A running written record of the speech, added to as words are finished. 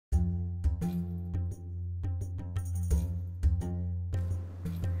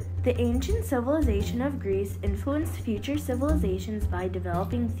The ancient civilization of Greece influenced future civilizations by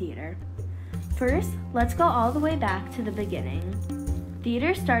developing theater. First, let's go all the way back to the beginning.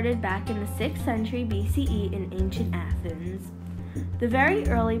 Theater started back in the 6th century BCE in ancient Athens. The very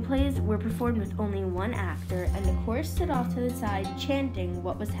early plays were performed with only one actor, and the chorus stood off to the side chanting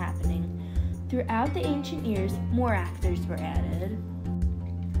what was happening. Throughout the ancient years, more actors were added.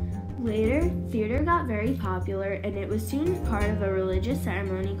 Later, theater got very popular, and it was soon part of a religious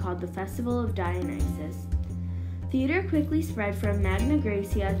ceremony called the Festival of Dionysus. Theater quickly spread from Magna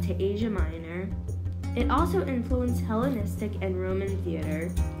Graecia to Asia Minor. It also influenced Hellenistic and Roman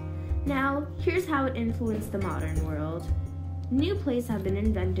theater. Now, here's how it influenced the modern world. New plays have been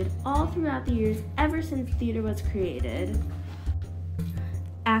invented all throughout the years ever since theater was created.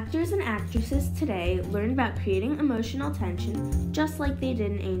 Actors and actresses today learn about creating emotional tension just like they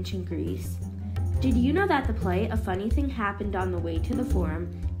did in ancient Greece. Did you know that the play A Funny Thing Happened on the Way to the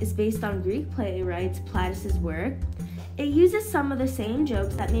Forum is based on Greek playwright Plautus' work? It uses some of the same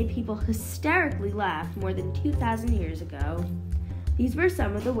jokes that made people hysterically laugh more than 2,000 years ago. These were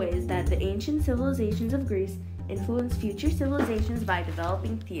some of the ways that the ancient civilizations of Greece influenced future civilizations by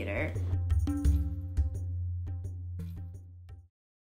developing theater.